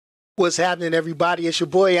What's happening, everybody? It's your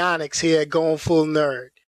boy Onyx here at Going Full Nerd.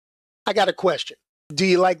 I got a question. Do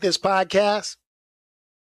you like this podcast?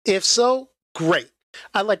 If so, great.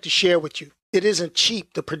 I'd like to share with you. It isn't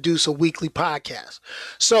cheap to produce a weekly podcast,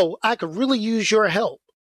 so I could really use your help.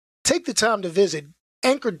 Take the time to visit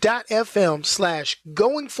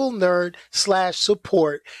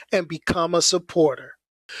anchor.fm/goingfullnerd/support and become a supporter.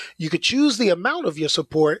 You could choose the amount of your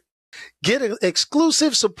support, get an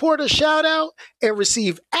exclusive supporter shout out, and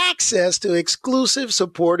receive access to exclusive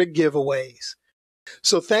supporter giveaways.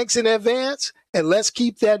 So thanks in advance, and let's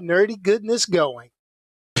keep that nerdy goodness going.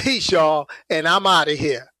 Peace, y'all, and I'm out of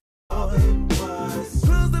here.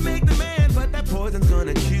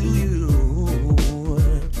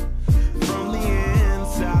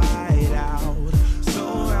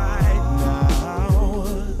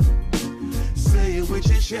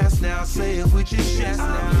 Now say it with your chest now.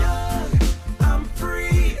 I'm young, I'm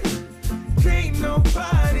free, can't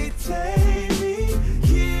nobody take me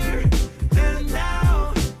here and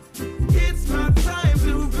now. It's my time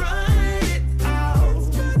to run it out.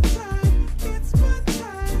 It's my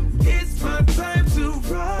time, it's my time to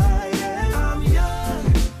ride it. I'm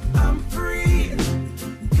young, I'm free,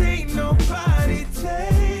 can't nobody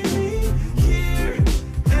take me here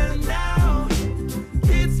and now.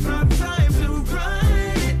 It's my time to run.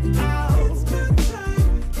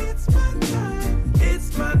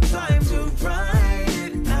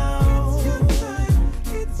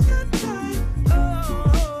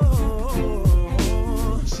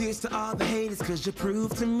 To all the haters, cause you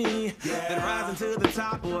proved to me that rising to the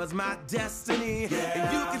top was my destiny.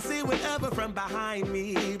 And you can see whatever from behind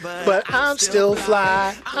me, but I'm still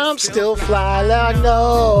fly. I'm still fly. I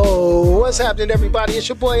know. What's happening, everybody? It's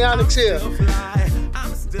your boy Onyx here.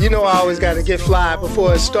 You know I always got to get fly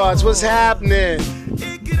before it starts. What's happening?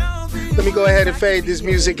 Let me go ahead and fade this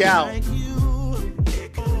music out.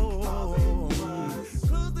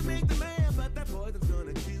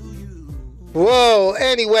 Whoa,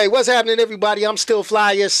 anyway, what's happening, everybody? I'm still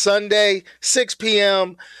fly. It's Sunday, 6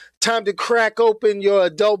 p.m. Time to crack open your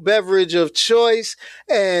adult beverage of choice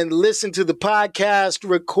and listen to the podcast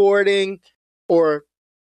recording or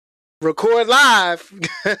record live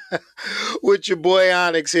with your boy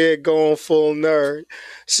Onyx here Going Full Nerd.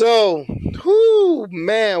 So,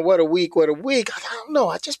 man, what a week, what a week. I don't know,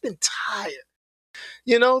 I've just been tired.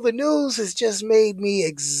 You know, the news has just made me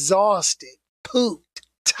exhausted, pooped,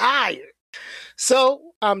 tired.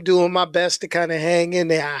 So I'm doing my best to kind of hang in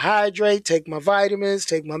there. I hydrate, take my vitamins,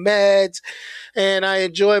 take my meds, and I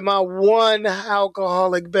enjoy my one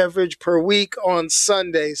alcoholic beverage per week on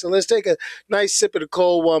Sunday. So let's take a nice sip of the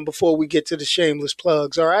cold one before we get to the shameless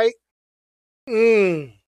plugs, all right?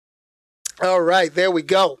 All right, there we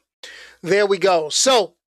go. There we go.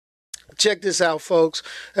 So check this out, folks.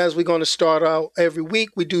 As we're going to start out every week,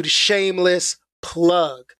 we do the shameless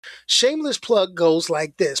plug. Shameless plug goes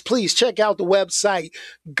like this. Please check out the website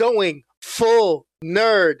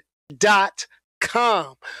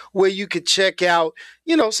goingfullnerd.com, where you could check out,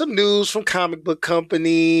 some news from comic book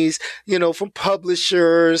companies, from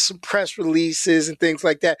publishers, some press releases and things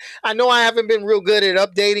like that. I know I haven't been real good at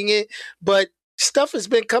updating it, but stuff has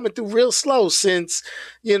been coming through real slow since,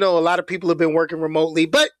 a lot of people have been working remotely,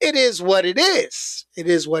 but it is what it is. It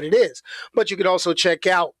is what it is. But you can also check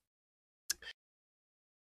out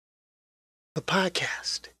the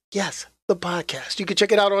podcast. Yes, the podcast. You can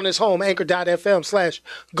check it out on his home,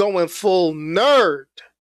 anchor.fm/goingfullnerd.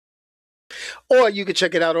 Or you can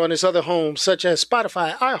check it out on his other homes, such as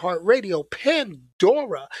Spotify, iHeartRadio,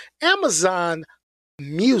 Pandora, Amazon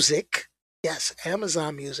Music. Yes,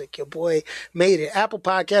 Amazon Music. Your boy made it. Apple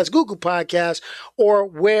Podcasts, Google Podcasts, or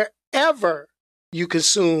wherever you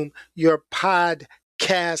consume your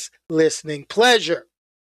podcast listening pleasure.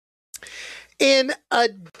 In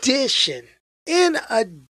addition,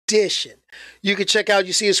 you can check out,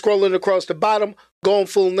 you see it scrolling across the bottom,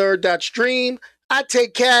 goingfullnerd.stream. I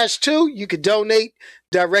take cash too. You can donate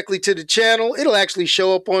directly to the channel. It'll actually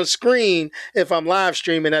show up on screen if I'm live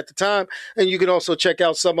streaming at the time. And you can also check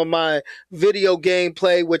out some of my video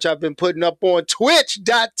gameplay, which I've been putting up on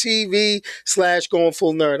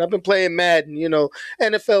twitch.tv/goingfullnerd. I've been playing Madden,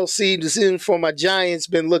 NFL season for my Giants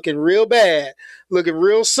been looking real bad, looking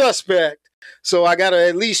real suspect. So I got to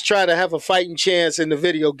at least try to have a fighting chance in the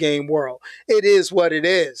video game world. It is what it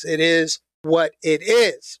is. It is what it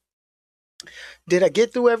is. Did I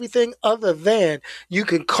get through everything other than you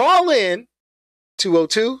can call in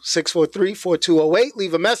 202-643-4208.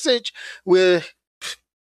 Leave a message. We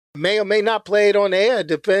may or may not play it on air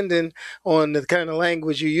depending on the kind of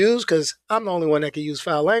language you use, because I'm the only one that can use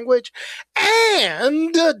foul language.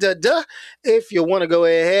 And if you want to go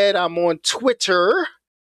ahead, I'm on Twitter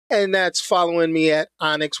and that's following me at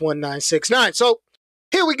Onyx1969. So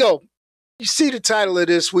here we go. You see the title of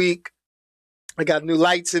this week. I got new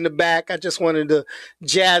lights in the back. I just wanted to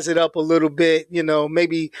jazz it up a little bit,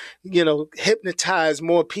 maybe, hypnotize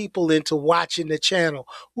more people into watching the channel.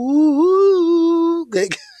 Ooh.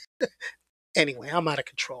 Anyway, I'm out of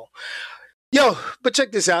control. Yo, but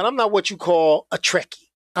check this out. I'm not what you call a Trekkie.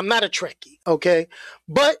 I'm not a Trekkie, okay?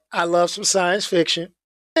 But I love some science fiction.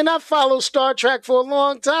 And I followed Star Trek for a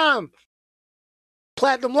long time.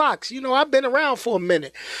 Platinum Locks. I've been around for a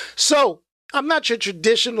minute. So I'm not your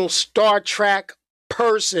traditional Star Trek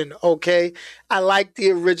person, okay? I like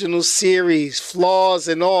the original series, flaws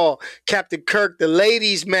and all. Captain Kirk, the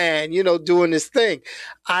ladies' man, doing his thing.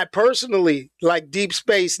 I personally like Deep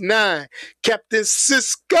Space Nine. Captain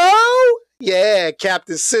Sisko? Yeah,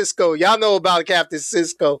 Captain Sisko. Y'all know about Captain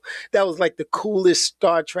Sisko. That was like the coolest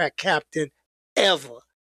Star Trek captain ever.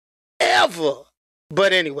 Ever.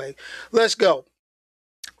 But anyway, let's go.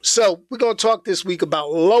 So we're going to talk this week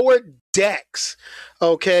about Lower Decks,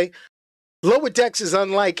 okay? Lower Decks is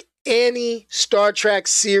unlike any Star Trek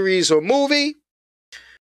series or movie.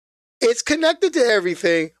 It's connected to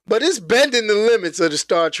everything, but it's bending the limits of the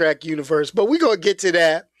Star Trek universe. But we're going to get to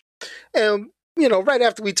that. And, right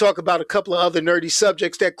after we talk about a couple of other nerdy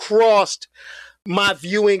subjects that crossed my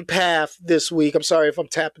viewing path this week. I'm sorry if I'm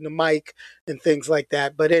tapping the mic and things like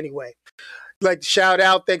that. But anyway. Like to shout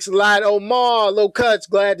out, thanks a lot, Omar, Low Cuts,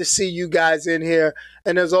 glad to see you guys in here.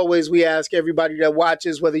 And as always, we ask everybody that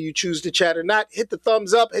watches, whether you choose to chat or not, hit the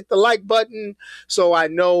thumbs up, hit the like button, so I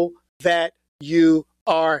know that you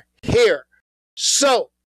are here.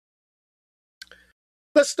 So,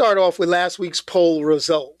 let's start off with last week's poll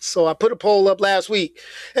results. So I put a poll up last week,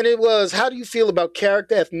 and it was, how do you feel about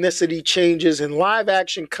character ethnicity changes in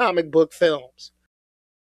live-action comic book films?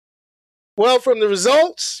 Well, from the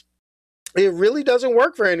results, it really doesn't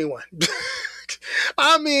work for anyone.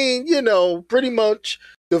 I mean, pretty much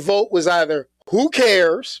the vote was either who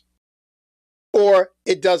cares or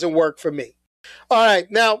it doesn't work for me. All right,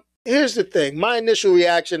 now, here's the thing. My initial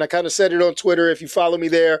reaction, I kind of said it on Twitter, if you follow me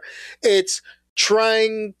there, it's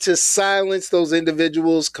trying to silence those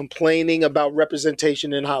individuals complaining about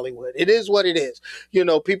representation in Hollywood. It is what it is.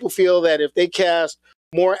 People feel that if they cast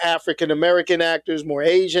more African American actors, more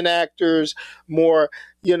Asian actors, more,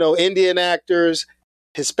 Indian actors,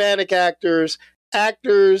 Hispanic actors,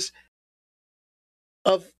 actors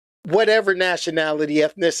of whatever nationality,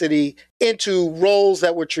 ethnicity, into roles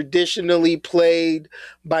that were traditionally played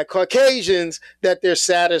by Caucasians, that they're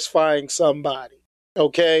satisfying somebody,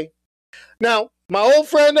 okay? Now, my old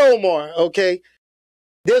friend Omar, okay,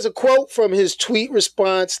 there's a quote from his tweet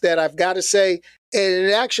response that I've got to say, and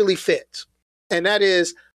it actually fits. And that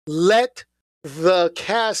is, let the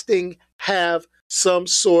casting have some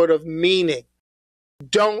sort of meaning.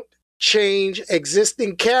 Don't change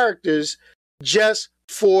existing characters just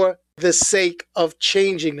for the sake of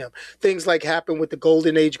changing them. Things like happened with the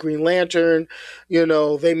Golden Age Green Lantern.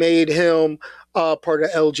 They made him part of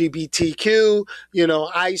LGBTQ,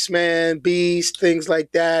 Iceman, Beast, things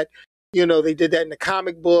like that. They did that in the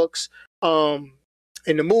comic books.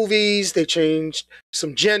 In the movies, they changed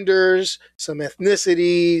some genders, some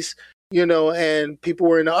ethnicities, and people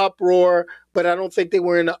were in an uproar, but I don't think they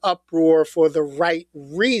were in an uproar for the right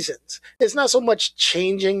reasons. It's not so much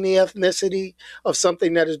changing the ethnicity of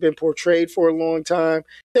something that has been portrayed for a long time.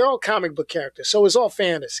 They're all comic book characters, so it's all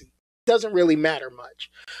fantasy. Doesn't really matter much.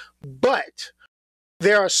 But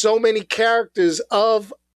there are so many characters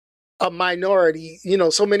of a minority,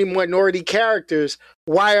 so many minority characters.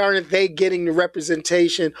 Why aren't they getting the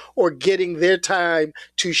representation or getting their time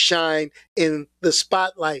to shine in the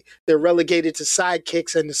spotlight? They're relegated to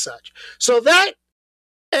sidekicks and such. So that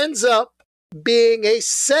ends up being a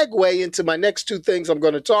segue into my next two things I'm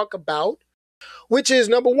going to talk about, which is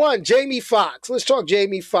number one, Jamie Foxx. Let's talk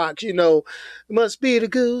Jamie Foxx. Must be the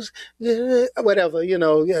goose, whatever,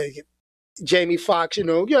 Jamie Foxx,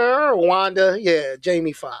 yeah, Wanda, yeah,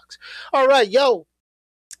 Jamie Foxx. All right, yo,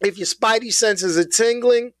 if your spidey senses are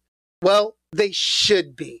tingling, well, they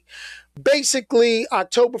should be. Basically,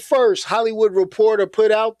 October 1st, Hollywood Reporter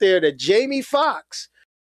put out there that Jamie Foxx,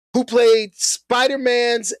 who played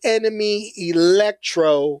Spider-Man's enemy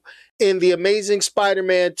Electro in The Amazing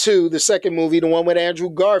Spider-Man 2, the second movie, the one with Andrew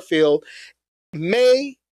Garfield,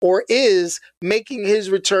 may or is making his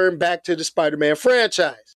return back to the Spider-Man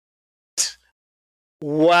franchise.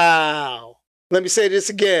 Wow. Let me say this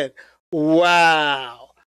again. Wow.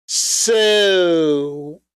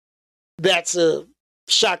 So that's a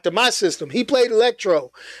shock to my system. He played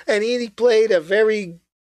Electro, and he played a very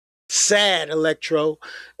sad Electro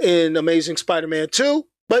in Amazing Spider-Man 2,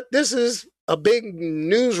 but this is a big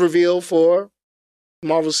news reveal for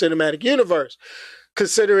Marvel Cinematic Universe.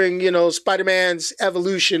 Considering, Spider-Man's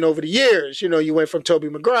evolution over the years. You went from Tobey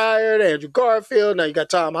Maguire to Andrew Garfield. Now you got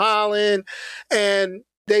Tom Holland. And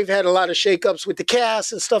they've had a lot of shakeups with the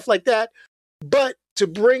cast and stuff like that. But to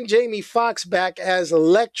bring Jamie Foxx back as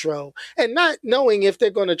Electro and not knowing if they're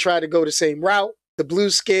going to try to go the same route, the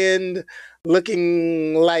blue-skinned,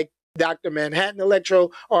 looking like Dr. Manhattan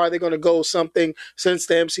Electro, or are they going to go something, since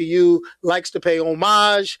the MCU likes to pay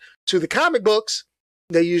homage to the comic books,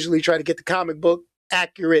 they usually try to get the comic book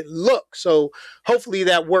accurate look. So hopefully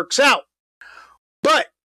that works out. But,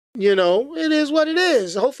 it is what it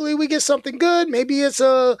is. Hopefully we get something good. Maybe it's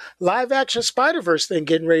a live action Spider-Verse thing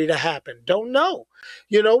getting ready to happen. Don't know.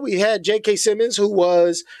 We had J.K. Simmons, who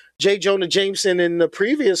was J. Jonah Jameson in the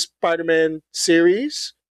previous Spider-Man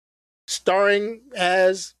series, starring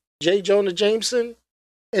as J. Jonah Jameson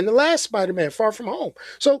in the last Spider-Man, Far From Home.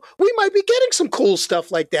 So we might be getting some cool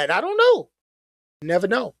stuff like that. I don't know. Never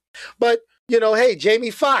know. But hey,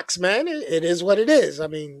 Jamie Foxx, man, it is what it is. I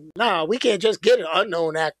mean, we can't just get an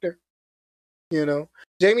unknown actor.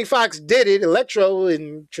 Jamie Foxx did it, Electro,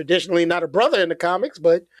 and traditionally not a brother in the comics,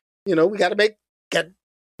 but, we got to get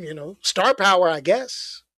star power, I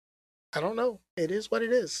guess. I don't know. It is what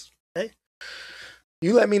it is. Hey,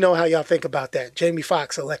 you let me know how y'all think about that. Jamie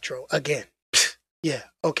Foxx, Electro, again. Yeah,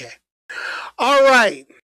 okay. All right.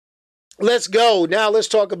 Let's go. Now let's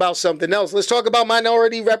talk about something else. Let's talk about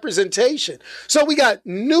minority representation. So we got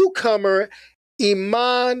newcomer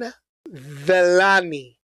Iman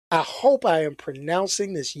Vellani. I hope I am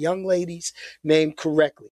pronouncing this young lady's name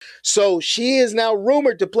correctly. So she is now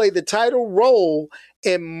rumored to play the title role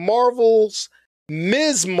in Marvel's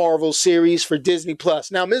Ms. Marvel series for Disney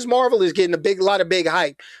Plus. Now, Ms. Marvel is getting a lot of big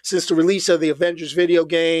hype since the release of the Avengers video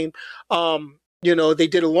game. They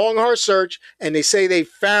did a long, hard search, and they say they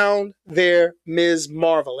found their Ms.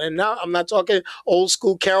 Marvel. And now I'm not talking old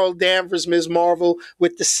school Carol Danvers Ms. Marvel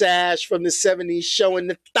with the sash from the 70s showing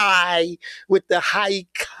the thigh with the high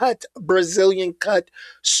cut, Brazilian cut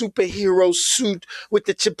superhero suit with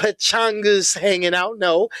the chipachangas hanging out.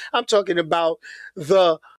 No, I'm talking about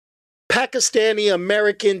the Pakistani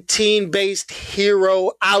American teen-based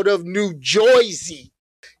hero out of New Jersey.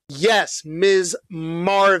 Yes, Ms.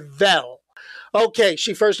 Marvel. Okay,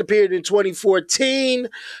 she first appeared in 2014.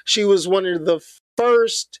 She was one of the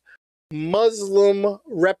first Muslim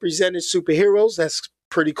represented superheroes. That's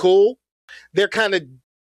pretty cool. They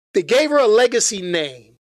gave her a legacy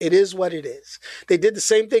name. It is what it is. They did the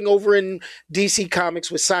same thing over in DC Comics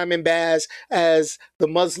with Simon Baz as the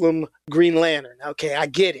Muslim Green Lantern. Okay, I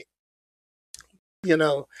get it. You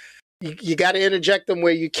got to interject them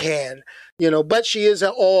where you can, but she is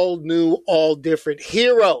an all new, all different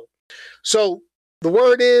hero. So the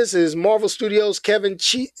word is Marvel Studios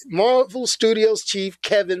chief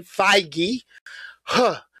Kevin Feige.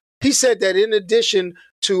 He said that in addition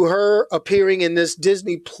to her appearing in this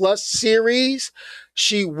Disney Plus series,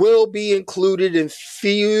 she will be included in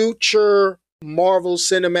future Marvel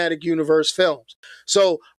Cinematic Universe films.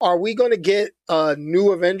 So are we going to get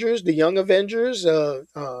new Avengers, the Young Avengers? Are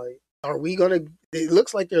we going to, it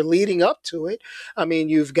looks like they're leading up to it. I mean,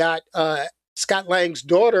 you've got Scott Lang's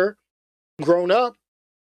daughter grown up,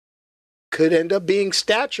 could end up being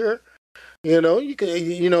Stature. You could,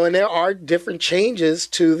 and there are different changes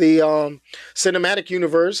to the cinematic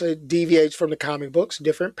universe. It deviates from the comic books,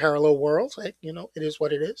 different parallel worlds. It is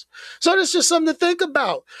what it is. So that's just something to think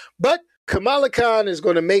about. But Kamala Khan is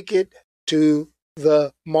going to make it to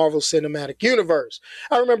the Marvel Cinematic Universe.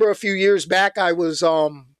 I remember a few years back, I was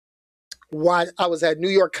at New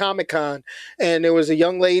York Comic Con, and there was a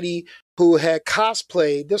young lady who had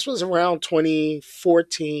cosplayed. This was around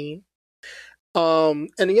 2014. And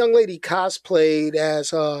the young lady cosplayed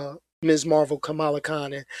as Ms. Marvel, Kamala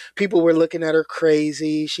Khan, and people were looking at her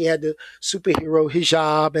crazy. She had the superhero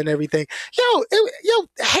hijab and everything. Hey,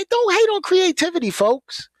 don't hate on creativity,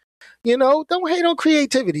 folks. Don't hate on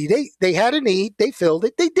creativity. They had a need. They filled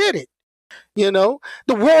it. They did it. The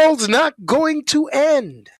world's not going to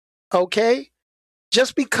end. Okay?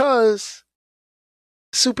 Just because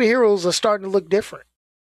superheroes are starting to look different.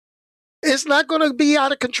 It's not going to be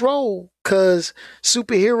out of control because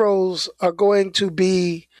superheroes are going to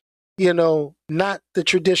be, not the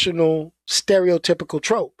traditional stereotypical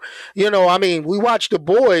trope. We watch The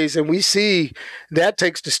Boys and we see that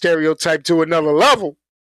takes the stereotype to another level.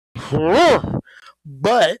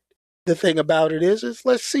 But the thing about it is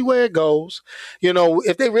let's see where it goes. You know,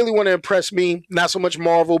 if they really want to impress me, not so much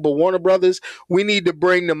Marvel, but Warner Brothers, we need to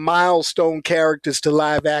bring the milestone characters to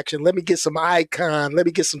live action. Let me get some Icon. Let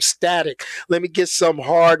me get some Static. Let me get some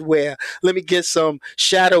Hardware. Let me get some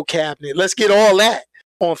Shadow Cabinet. Let's get all that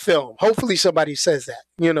on film. Hopefully somebody says that.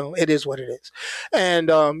 You know, it is what it is. And,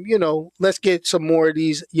 you know, let's get some more of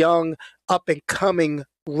these young up and coming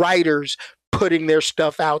writers putting their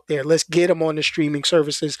stuff out there. Let's get them on the streaming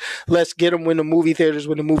services. Let's get them when the movie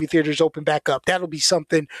theaters open back up. That'll be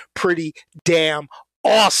something pretty damn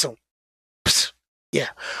awesome. Psst. Yeah.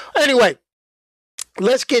 Anyway,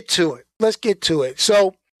 let's get to it.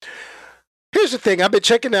 So here's the thing. I've been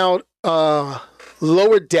checking out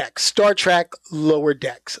Lower Decks, Star Trek Lower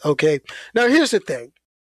Decks. Okay. Now here's the thing.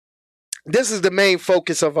 This is the main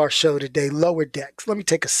focus of our show today, Lower Decks. Let me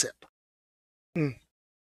take a sip.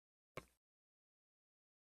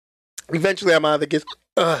 Eventually, I'm either get,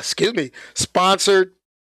 sponsored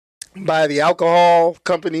by the alcohol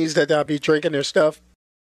companies that I'll be drinking their stuff,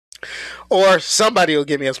 or somebody will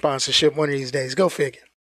give me a sponsorship one of these days. Go figure.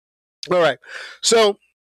 All right. So,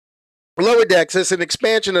 Lower Decks is an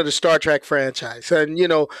expansion of the Star Trek franchise. And, you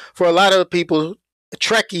know, for a lot of people,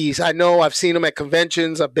 Trekkies, I know I've seen them at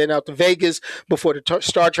conventions. I've been out to Vegas before the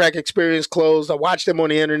Star Trek experience closed. I watched them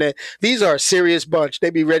on the internet. These are a serious bunch. They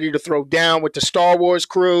be ready to throw down with the Star Wars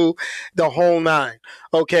crew, the whole nine.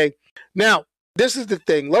 Okay. Now, this is the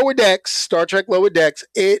thing. Lower Decks, Star Trek Lower Decks,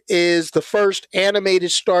 it is the first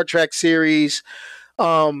animated Star Trek series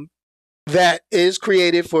that is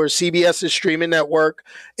created for CBS's streaming network.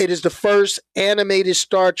 It is the first animated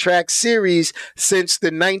Star Trek series since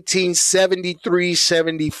the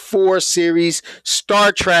 1973-74 series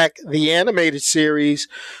Star Trek, the animated series,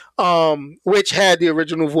 which had the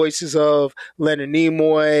original voices of Leonard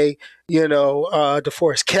Nimoy, you know,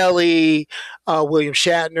 DeForest Kelley, William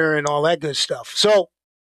Shatner, and all that good stuff. So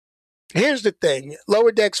here's the thing.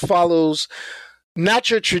 Lower Decks follows not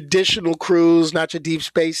your traditional crews, not your Deep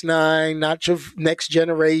Space Nine, not your Next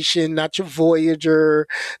Generation, not your Voyager,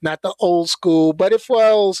 not the old school, but it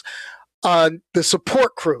follows the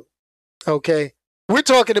support crew. Okay, we're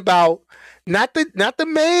talking about not the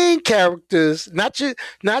main characters, not your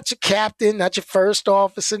captain, not your first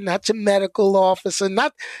officer, not your medical officer,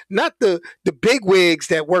 not the big wigs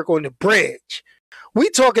that work on the bridge. We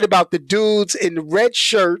talking about the dudes in the red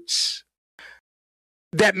shirts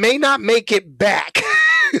that may not make it back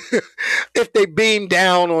if they beam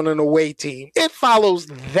down on an away team. It follows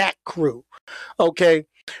that crew. Okay.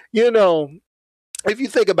 You know, if you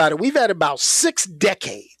think about it, we've had about 6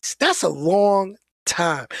 decades. That's a long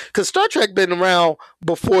time. Because Star Trek been around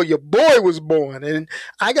before your boy was born. And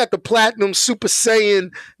I got the Platinum Super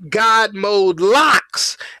Saiyan God mode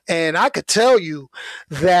locks. And I could tell you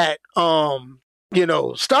that, you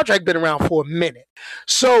know, Star Trek been around for a minute.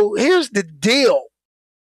 So here's the deal.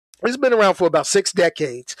 It's been around for about 6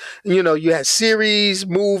 decades. You know, you had series,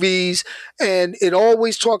 movies, and it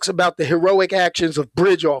always talks about the heroic actions of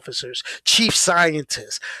bridge officers, chief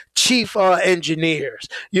scientists, chief engineers,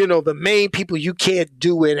 you know, the main people you can't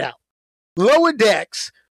do without. Lower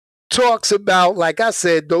Decks talks about, like I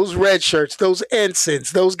said, those red shirts, those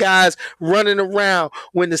ensigns, those guys running around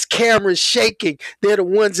when this camera's shaking. They're the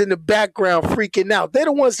ones in the background freaking out. They're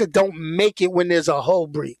the ones that don't make it when there's a hull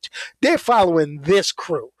breach. They're following this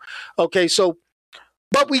crew. Okay, so,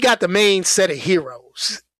 but we got the main set of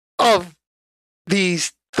heroes of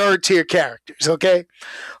these third tier characters. Okay,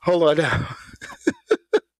 hold on now.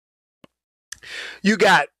 You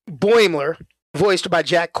got Boimler, voiced by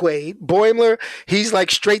Jack Quaid. Boimler, he's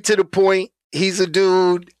like straight to the point. He's a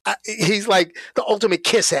dude. He's like the ultimate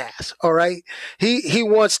kiss ass. All right. He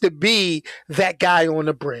wants to be that guy on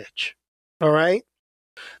the bridge. All right.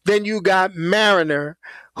 Then you got Mariner,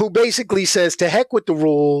 who basically says, to heck with the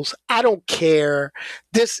rules. I don't care.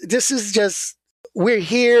 This is just, we're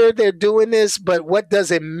here. They're doing this, but what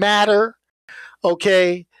does it matter?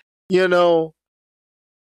 Okay. You know,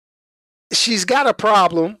 she's got a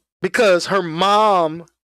problem because her mom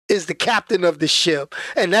is the captain of the ship,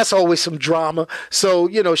 and that's always some drama. So,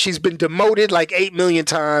 you know, she's been demoted like 8 million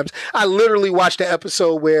times. I literally watched the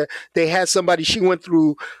episode where they had somebody she went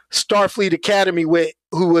through Starfleet Academy with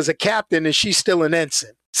who was a captain, and she's still an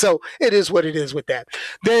ensign. So it is what it is with that.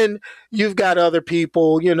 Then you've got other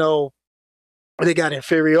people, you know, they got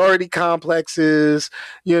inferiority complexes,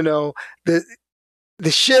 you know, the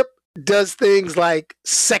ship does things like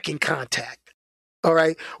second contact. All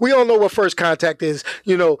right. We all know what first contact is,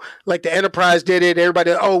 you know, like the Enterprise did it.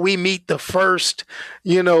 Everybody, oh, we meet the first,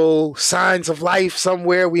 you know, signs of life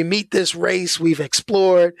somewhere. We meet this race we've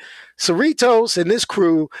explored. Cerritos and this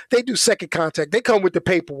crew, they do second contact. They come with the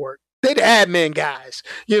paperwork. They the admin guys.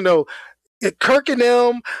 Kirk and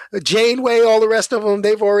them, Janeway, all the rest of them,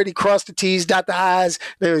 they've already crossed the T's, dot the I's.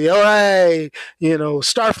 They're like, all right,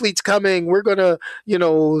 Starfleet's coming. We're going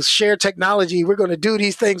to, share technology. We're going to do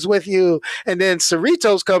these things with you. And then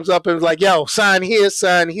Cerritos comes up and is like, yo, sign here,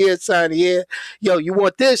 sign here, sign here. Yo, you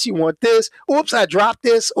want this? You want this? Oops, I dropped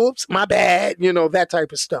this. Oops, my bad. That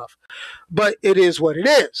type of stuff. But it is what it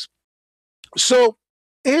is. So,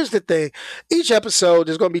 here's the thing. Each episode,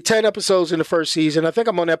 there's going to be 10 episodes in the first season. I think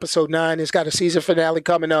I'm on episode 9. It's got a season finale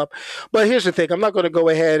coming up. But here's the thing. I'm not going to go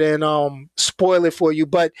ahead and spoil it for you.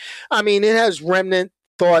 But, it has remnant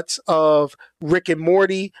thoughts of Rick and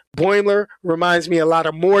Morty. Boimler reminds me a lot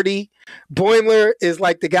of Morty. Boimler is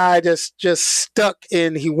like the guy that's just stuck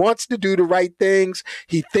in, he wants to do the right things.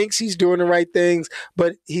 He thinks he's doing the right things.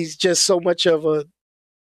 But he's just so much of a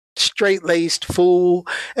straight-laced fool.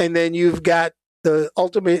 And then you've got the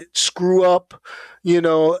ultimate screw up,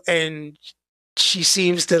 and she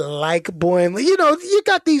seems to like Boimler. You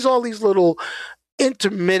got all these little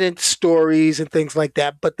intermittent stories and things like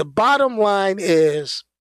that. But the bottom line is,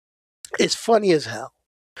 it's funny as hell.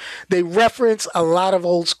 They reference a lot of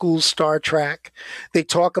old school Star Trek. They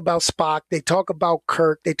talk about Spock. They talk about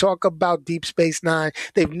Kirk. They talk about Deep Space Nine.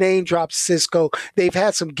 They've name dropped Cisco. They've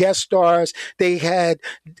had some guest stars. They had,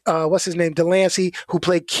 what's his name, Delancey, who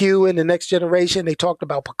played Q in The Next Generation. They talked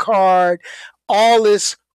about Picard. All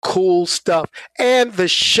this cool stuff. And the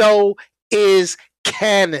show is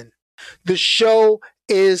canon. The show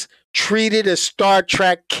is treated as Star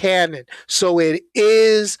Trek canon. So it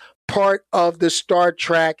is part of the Star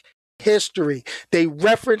Trek history. They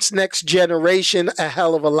reference Next Generation a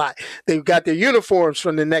hell of a lot. They've got their uniforms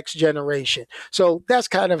from the Next Generation. So that's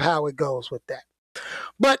kind of how it goes with that.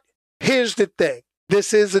 But here's the thing.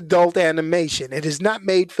 This is adult animation. It is not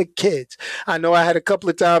made for kids. I know I had a couple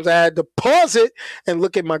of times I had to pause it and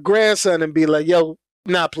look at my grandson and be like, yo,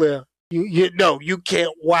 nah, player, you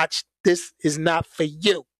can't watch. This is not for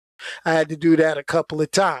you. I had to do that a couple of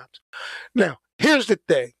times. Now, here's the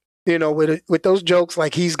thing. With those jokes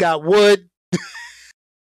like he's got wood.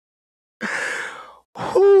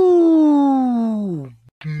 Ooh,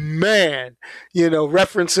 man.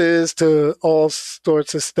 References to all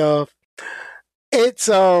sorts of stuff. It's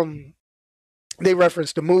they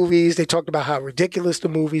reference the movies. They talked about how ridiculous the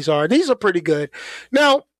movies are. These are pretty good.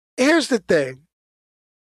 Now, here's the thing.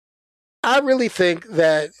 I really think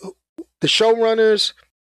that the showrunners,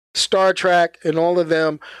 Star Trek, and all of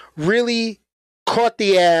them really caught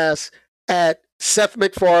the ass at Seth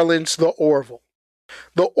MacFarlane's The Orville.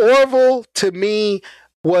 The Orville, to me,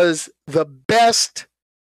 was the best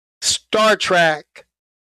Star Trek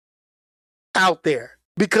out there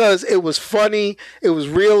because it was funny, it was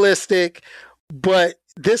realistic, but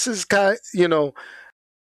this is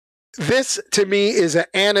this to me is an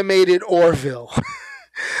animated Orville.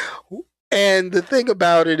 And the thing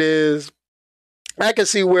about it is, I can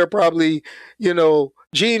see where probably,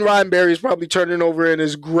 Gene Roddenberry is probably turning over in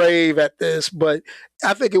his grave at this, but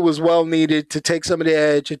I think it was well needed to take some of the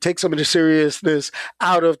edge and take some of the seriousness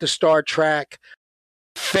out of the Star Trek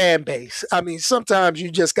fan base. Sometimes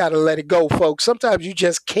you just got to let it go, folks. Sometimes you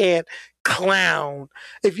just can't clown.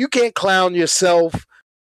 If you can't clown yourself,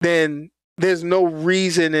 then there's no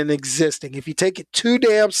reason in existing. If you take it too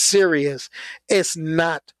damn serious, it's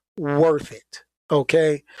not worth it.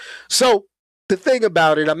 Okay? So the thing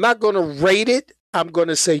about it, I'm not going to rate it. I'm going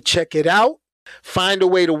to say check it out. Find a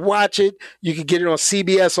way to watch it. You can get it on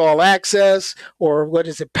CBS All Access or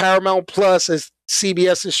Paramount Plus as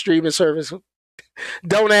CBS's streaming service.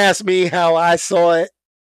 Don't ask me how I saw it.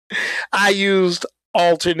 I used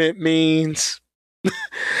alternate means.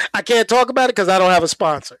 I can't talk about it because I don't have a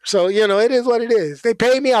sponsor. So, it is what it is. They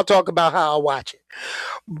pay me, I'll talk about how I watch it.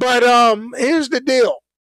 But here's the deal.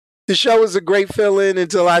 The show is a great fill-in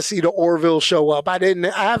until I see the Orville show up. I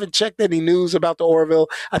haven't checked any news about the Orville.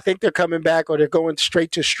 I think they're coming back or they're going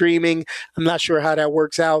straight to streaming. I'm not sure how that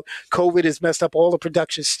works out. COVID has messed up all the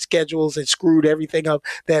production schedules and screwed everything up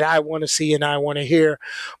that I want to see and I want to hear.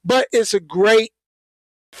 But it's a great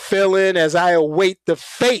fill-in as I await the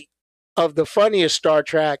fate of the funniest Star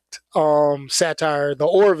Trek satire, the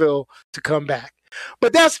Orville, to come back.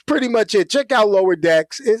 But that's pretty much it. Check out Lower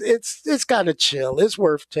Decks. It's kind of chill. It's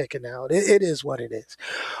worth checking out. It is what it is.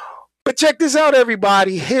 But check this out,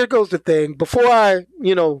 everybody. Here goes the thing. Before I,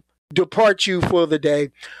 depart you for the day,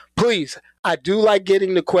 please, I do like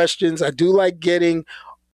getting the questions. I do like getting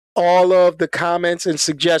all of the comments and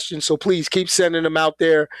suggestions. So please keep sending them out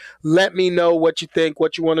there. Let me know what you think,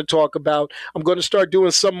 what you want to talk about. I'm going to start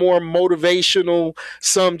doing some more motivational,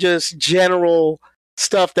 some just general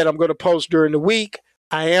stuff that I'm going to post during the week.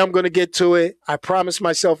 I am going to get to it. I promise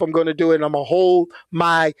myself I'm going to do it, and I'm going to hold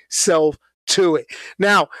myself to it.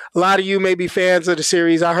 Now, a lot of you may be fans of the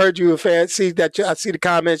series. I heard you a fan. I see the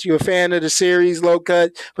comments. You're a fan of the series, Low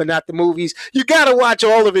Cut, but not the movies. You got to watch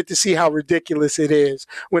all of it to see how ridiculous it is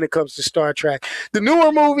when it comes to Star Trek. The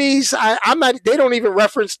newer movies, I'm not. They don't even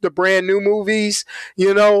reference the brand new movies,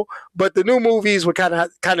 But the new movies were kind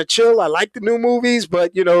of chill. I like the new movies,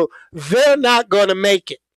 but they're not going to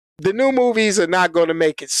make it. The new movies are not going to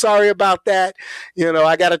make it. Sorry about that.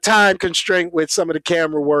 I got a time constraint with some of the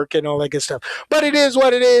camera work and all that good stuff. But it is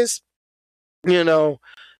what it is. It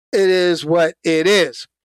is what it is.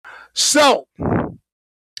 So,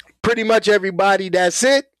 pretty much everybody, that's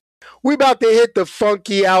it. We about to hit the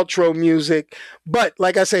funky outro music. But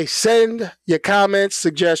like I say, send your comments,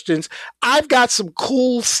 suggestions. I've got some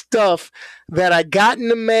cool stuff that I got in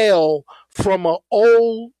the mail from an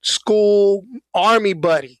old school Army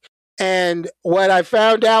buddy. And what I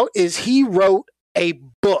found out is he wrote a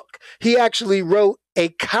book. He actually wrote a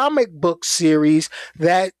comic book series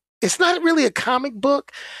that it's not really a comic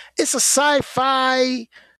book. It's a sci-fi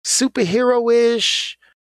superhero-ish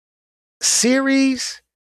series.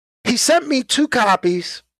 He sent me 2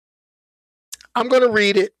 copies. I'm going to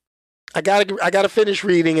read it. I gotta finish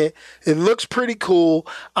reading it. It looks pretty cool.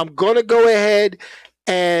 I'm going to go ahead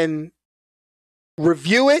and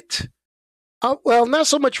review it. Well, not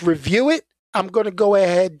so much review it. I'm going to go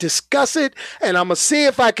ahead, discuss it, and I'm going to see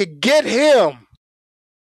if I could get him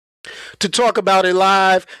to talk about it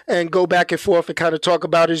live and go back and forth and kind of talk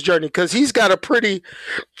about his journey, because he's got a pretty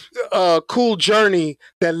cool journey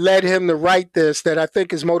that led him to write this that I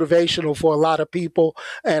think is motivational for a lot of people,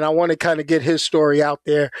 and I want to kind of get his story out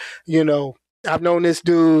there. I've known this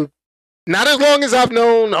dude not as long as I've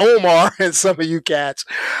known Omar and some of you cats,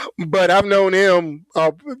 but I've known him,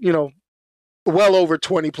 well over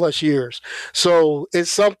 20 plus years. So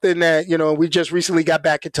it's something that, we just recently got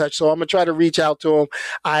back in touch. So I'm going to try to reach out to him.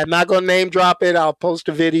 I'm not going to name drop it. I'll post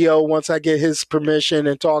a video once I get his permission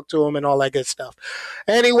and talk to him and all that good stuff.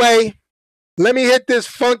 Anyway, let me hit this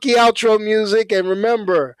funky outro music. And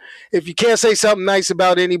remember, if you can't say something nice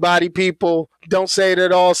about anybody, people, don't say it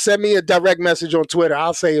at all. Send me a direct message on Twitter.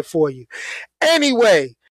 I'll say it for you.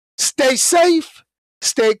 Anyway, stay safe,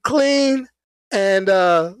 stay clean, and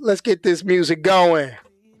let's get this music going.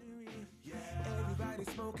 Everybody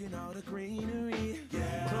smoking all the greenery.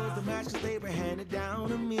 Close the matches, they were handed down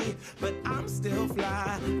to me. But I'm still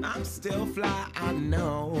fly, I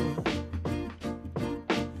know.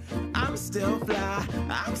 I'm still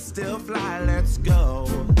fly, let's go.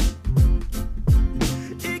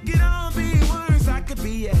 It could all be worse, I could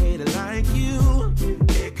be a hater like you.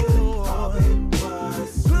 It could all be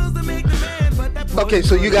worse. Clothes that make the man, but that Okay,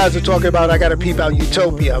 so you guys are talking about I gotta peep out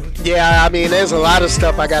Utopia. Yeah, I mean, there's a lot of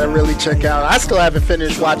stuff I gotta really check out. I still haven't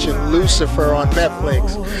finished watching Lucifer on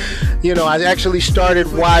Netflix. I actually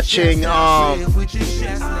started watching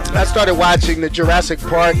the Jurassic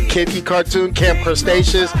Park kiddie cartoon, Camp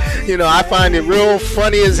Cretaceous. I find it real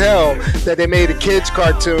funny as hell that they made a kids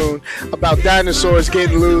cartoon about dinosaurs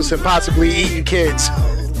getting loose and possibly eating kids.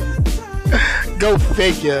 Go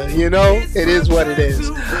figure, it is what it is.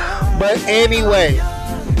 But anyway,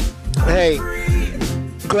 hey,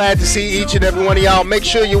 glad to see each and every one of y'all. Make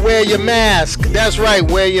sure you wear your mask. That's right,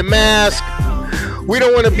 wear your mask. We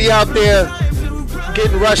don't want to be out there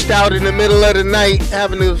getting rushed out in the middle of the night,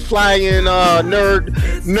 having to fly in nerd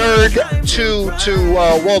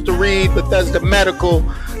to Walter Reed, Bethesda Medical,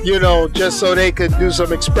 just so they could do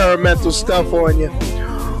some experimental stuff on you.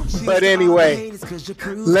 But anyway,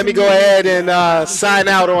 let me go ahead and sign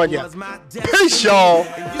out on you. Peace, y'all,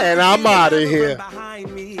 and I'm out of here.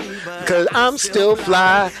 Cause I'm still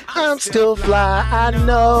fly, I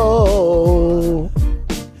know.